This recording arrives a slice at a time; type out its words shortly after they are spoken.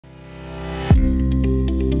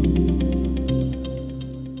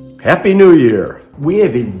Happy New Year. We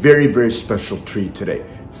have a very, very special treat today.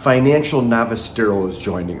 Financial novice Darryl is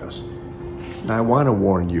joining us. Now I want to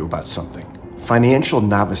warn you about something. Financial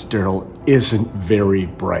novice Darryl isn't very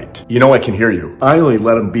bright. You know I can hear you. I only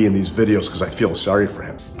let him be in these videos because I feel sorry for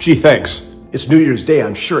him. Gee, thanks. It's New Year's Day.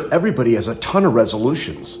 I'm sure everybody has a ton of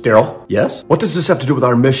resolutions. Darryl? Yes? What does this have to do with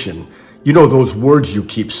our mission? You know those words you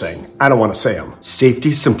keep saying. I don't want to say them.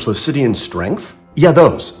 Safety, simplicity, and strength? Yeah,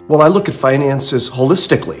 those. Well, I look at finances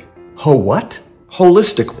holistically. What?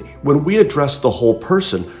 Holistically. When we address the whole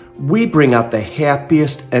person, we bring out the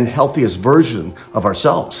happiest and healthiest version of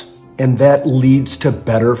ourselves. And that leads to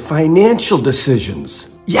better financial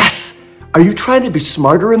decisions. Yes! Are you trying to be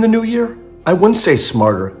smarter in the new year? I wouldn't say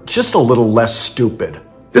smarter, just a little less stupid.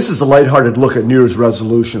 This is a lighthearted look at New Year's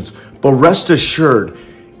resolutions, but rest assured,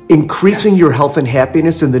 increasing your health and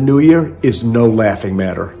happiness in the new year is no laughing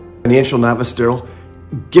matter. Financial novice Darryl,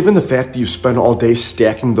 given the fact that you spent all day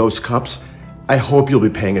stacking those cups, I hope you'll be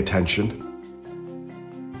paying attention.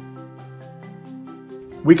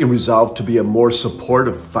 We can resolve to be a more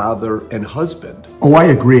supportive father and husband. Oh, I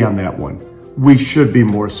agree on that one. We should be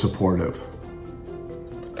more supportive.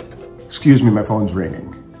 Excuse me, my phone's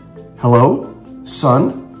ringing. Hello?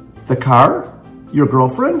 Son? The car? Your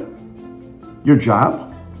girlfriend? Your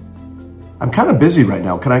job? I'm kind of busy right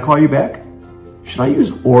now. Can I call you back? Should I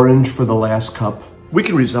use orange for the last cup? We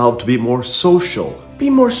can resolve to be more social. Be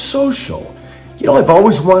more social. You know, I've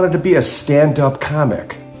always wanted to be a stand-up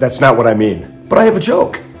comic. That's not what I mean. But I have a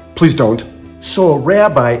joke. Please don't. So a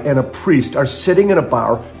rabbi and a priest are sitting in a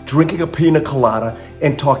bar, drinking a pina colada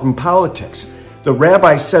and talking politics. The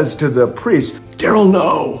rabbi says to the priest, "Darryl,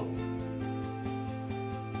 no."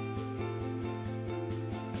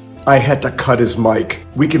 I had to cut his mic.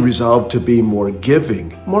 We can resolve to be more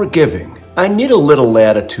giving. More giving. I need a little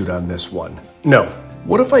latitude on this one. No.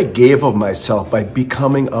 What if I gave of myself by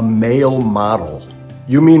becoming a male model?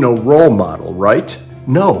 You mean a role model, right?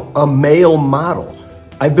 No, a male model.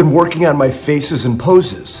 I've been working on my faces and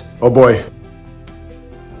poses. Oh boy.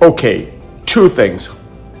 Okay, 2 things.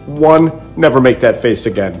 1, never make that face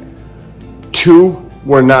again. 2,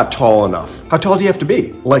 we're not tall enough. How tall do you have to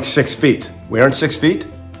be? Like 6 feet. We aren't 6 feet?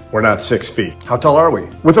 We're not 6 feet. How tall are we?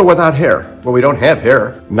 With or without hair? Well, we don't have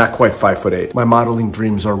hair. Not quite 5'8". My modeling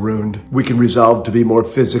dreams are ruined. We can resolve to be more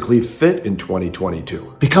physically fit in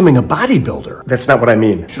 2022. Becoming a bodybuilder. That's not what I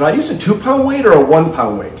mean. Should I use a 2-pound weight or a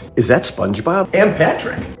 1-pound weight? Is that SpongeBob? And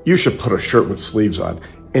Patrick. You should put a shirt with sleeves on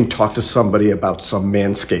and talk to somebody about some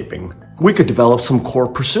manscaping. We could develop some core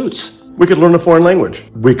pursuits. We could learn a foreign language.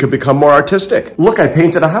 We could become more artistic. Look, I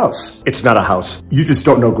painted a house. It's not a house. You just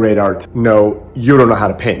don't know great art. No, you don't know how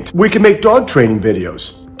to paint. We can make dog training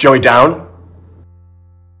videos. Joey down?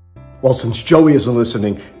 Well, since Joey isn't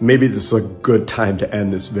listening, maybe this is a good time to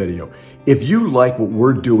end this video. If you like what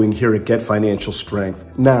we're doing here at Get Financial Strength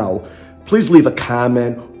now, please leave a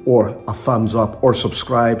comment or a thumbs up or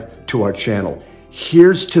subscribe to our channel.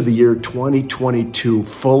 Here's to the year 2022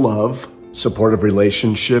 full of supportive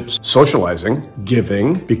relationships, socializing,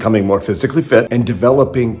 giving, becoming more physically fit, and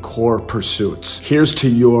developing core pursuits. Here's to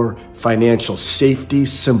your financial safety,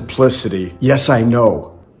 simplicity, yes, I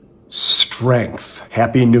know, strength.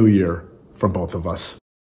 Happy New Year from both of us.